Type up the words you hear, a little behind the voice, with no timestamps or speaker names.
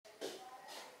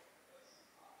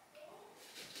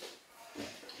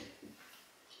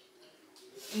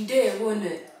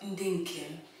Ndewonu ndị nke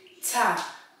m. Taa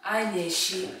anyị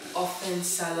na-eshi ofe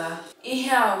nsala.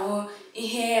 Ihe a bụ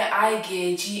ihe anyị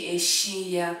ga-eji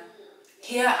eshi ya.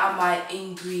 Here are my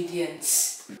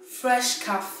ingredients: fresh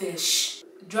catfish,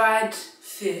 dried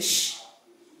fish,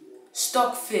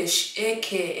 stockfish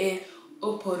aka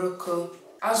oporoko,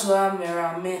 azụ a mere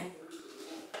ame.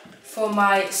 For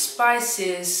my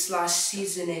spices /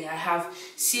 seasoning, I have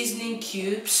seasoning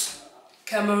cubes,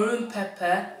 Cameroon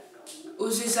pepper,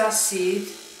 uziza seed,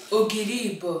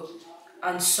 ogiribo,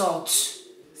 and salt.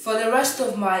 For the rest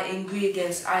of my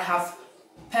ingredients, I have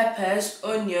peppers,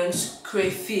 onions,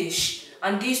 crayfish,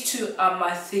 and these two are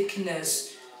my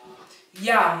thickeners.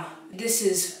 Yam, this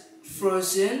is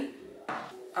frozen,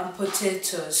 and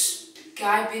potatoes.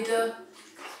 Gaibido.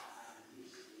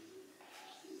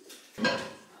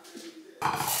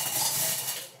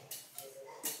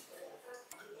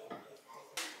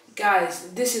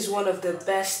 Guys, this is one of the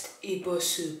best Igbo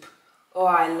soup. Oh,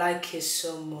 I like it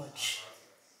so much.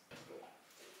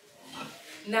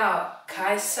 Now,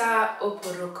 kaisa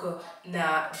oporoko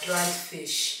na dried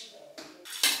fish.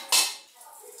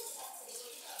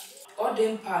 Ọ dị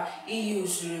mkpa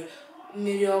iyuzu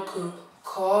mmiri ọkụ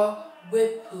ka ọ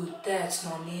wepụ dirt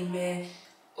nọ n'ime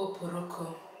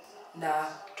oporoko na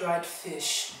dried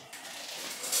fish.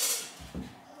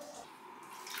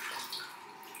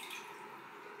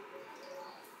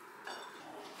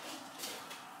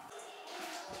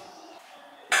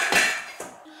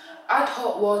 Add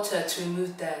hot water to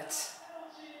remove dirt.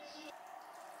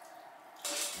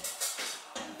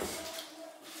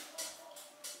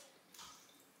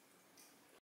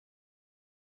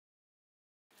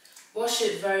 Wash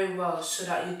it very well so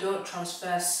that you don't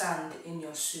transfer sand in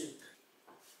your soup.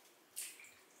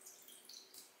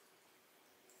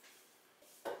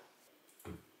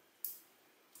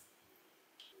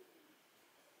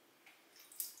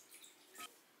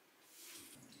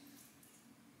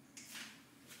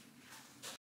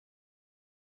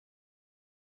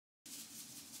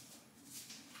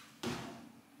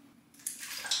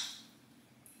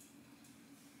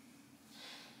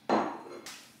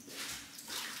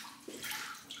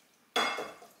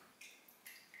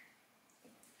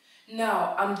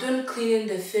 Now I'm done cleaning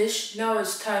the fish. Now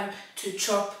it's time to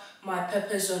chop my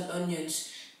peppers and onions.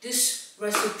 This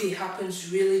recipe happens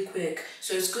really quick,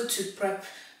 so it's good to prep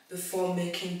before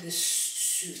making this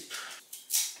soup.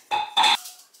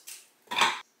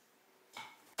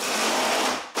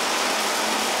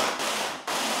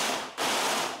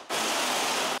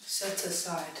 Set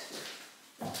aside.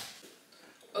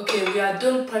 Okay, we are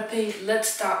done prepping.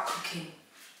 Let's start cooking.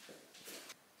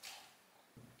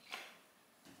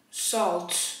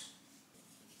 Salt,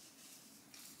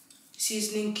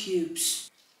 seasoning cubes,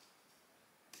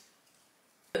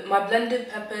 my blended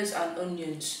peppers and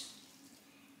onions.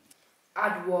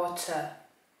 Add water.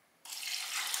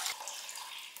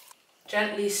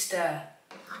 Gently stir.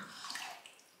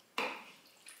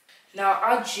 Now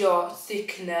add your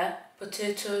thickener,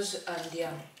 potatoes and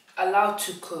yam. Allow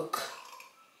to cook.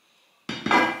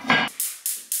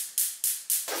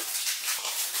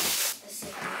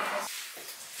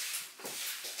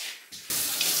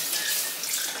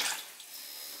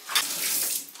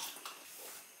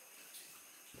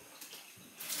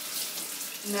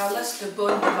 Now let's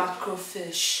debone the mackerel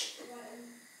fish.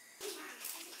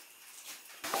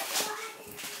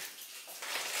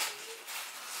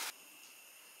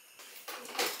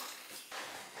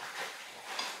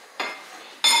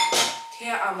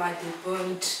 Here are my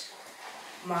deboned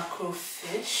mackerel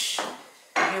fish.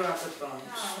 Here are the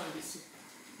bones.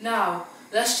 Now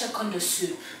let's check on the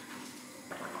soup.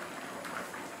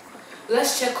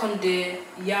 Let's check on the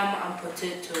yam and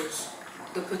potatoes.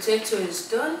 The potato is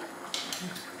done.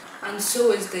 And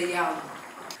so is the yam.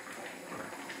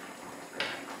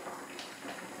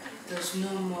 There's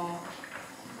no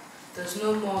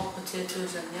more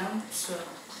potatoes and yam, so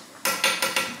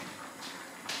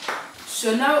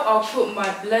now I'll put my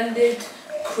blended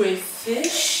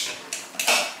crayfish.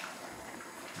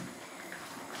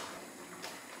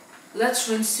 Let's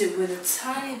rinse it with a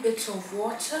tiny bit of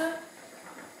water.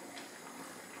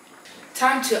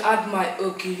 Time to add my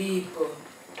ogiribo.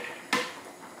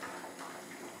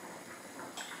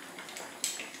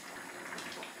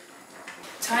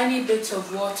 Tiny bit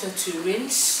of water to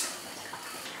rinse,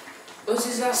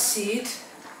 uziza seed,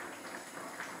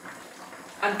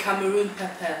 and Cameroon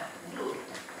pepper.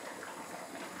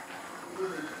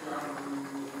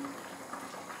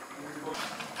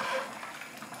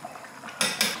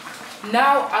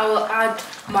 Now I will add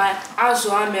my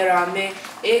azụ a mere ame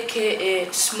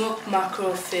aka smoked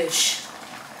mackerel fish.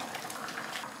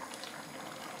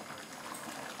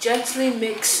 Gently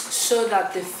mix so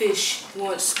that the fish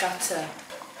won't scatter.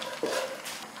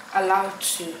 Allow to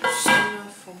simmer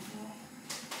for more.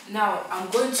 Now I'm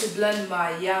going to blend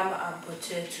my yam and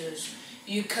potatoes.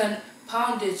 You can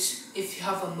pound it if you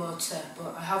have a mortar,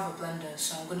 but I have a blender,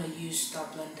 so I'm going to use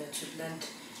that blender to blend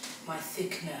my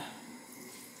thickener.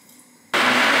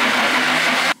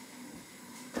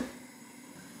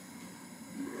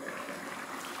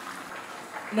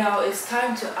 Now it's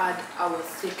time to add our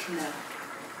thickener,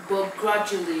 but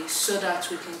gradually so that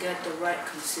we can get the right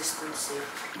consistency.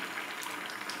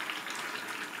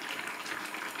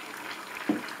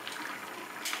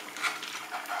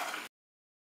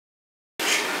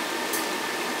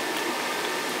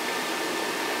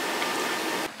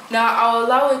 Now I'll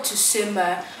allow it to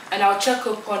simmer and I'll check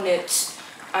up on it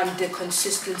and the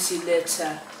consistency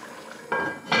later.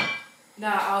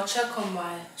 Now I'll check on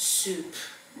my soup.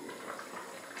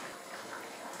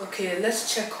 Okay,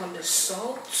 let's check on the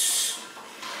salt.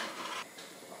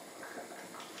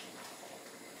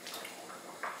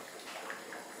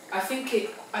 I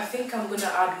think I'm gonna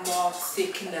add more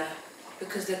thickener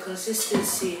because the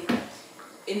consistency,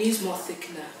 it needs more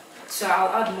thickener. So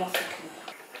I'll add more thickener.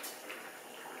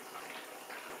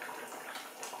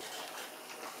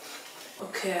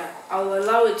 Okay, I'll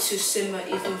allow it to simmer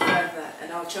even further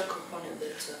and I'll check up on it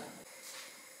later.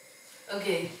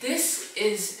 Okay, this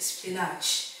is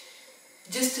spinach.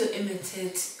 Just to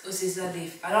imitate uziza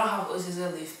leaf. I don't have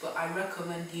uziza leaf, but I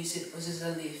recommend using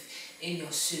uziza leaf in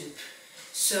your soup.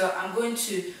 So I'm going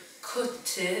to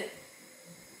cut it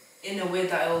in a way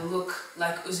that it will look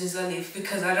like uziza leaf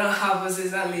because I don't have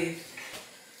uziza leaf.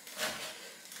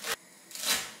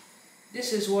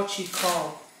 This is what you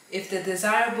call, if the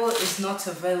desirable is not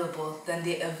available, then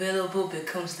the available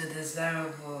becomes the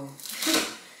desirable.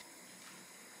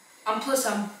 And plus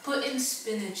I'm putting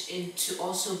spinach in to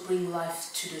also bring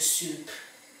life to the soup.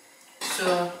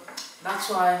 So that's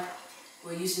why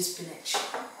we're using spinach.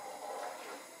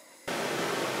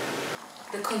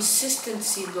 The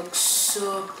consistency looks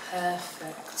so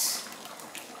perfect.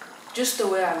 Just the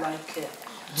way I like it.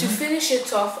 To finish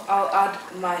it off, I'll add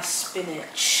my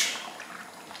spinach.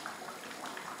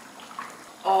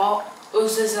 Or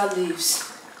uziza leaves.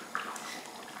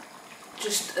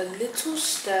 Just a little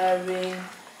stirring.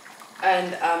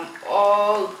 And I'm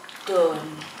all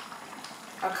done.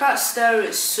 I can't stir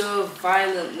it so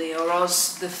violently or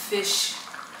else the fish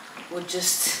will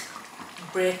just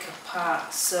break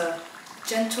apart. So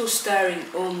gentle stirring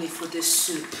only for this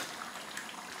soup.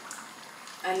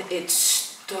 And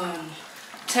it's done.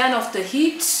 Turn off the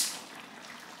heat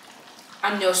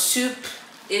and your soup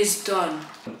is done.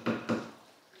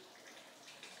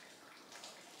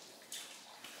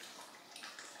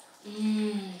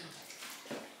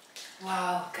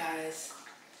 Wow, guys.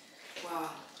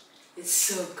 Wow, it's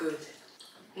so good.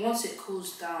 Once it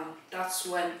cools down, that's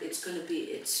when it's going to be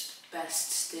its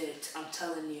best state, I'm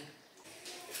telling you.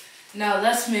 Now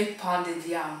let's make pounded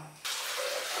yam.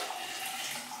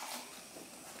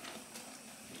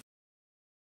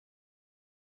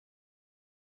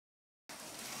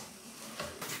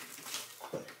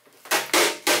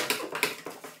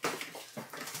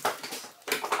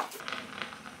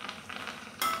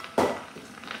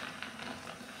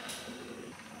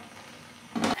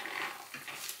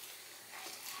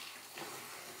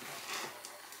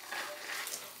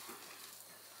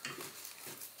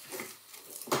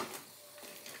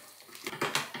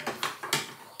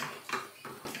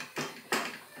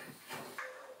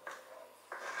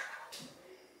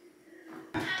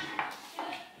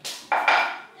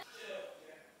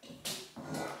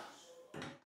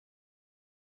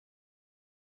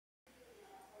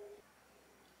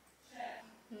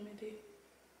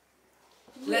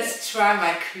 Let's try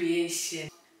my creation.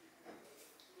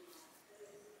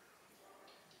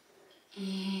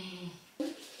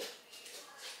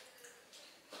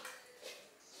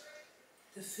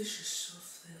 The fish is so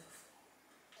flavorful.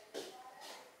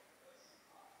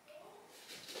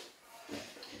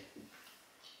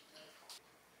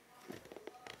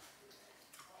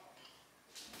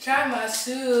 Try my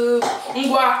soup.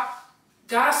 Ngwa,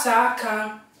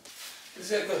 gasaka.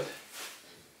 Is it good?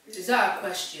 Is that a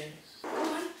question? Come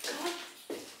on, come on,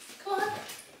 come on.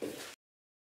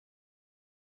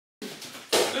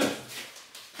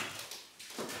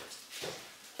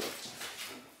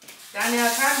 Daniel,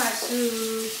 try my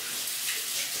soup.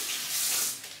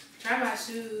 Try my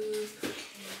soup.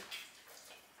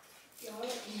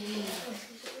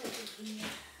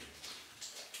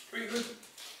 Pretty good.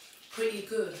 Pretty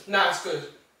good. Nah, it's good.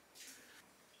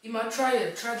 You might try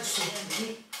it. Try the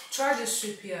soup. Try the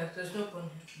soup here. There's no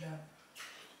point here.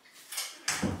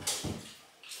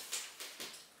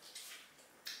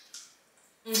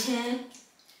 Mm-hmm.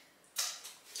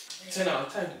 10 out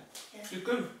of 10. Yeah. You're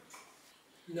good.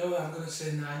 No, I'm going to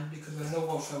say 9 because I know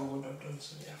what film would have done,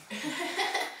 so yeah.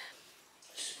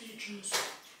 Speechless.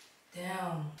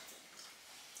 Damn.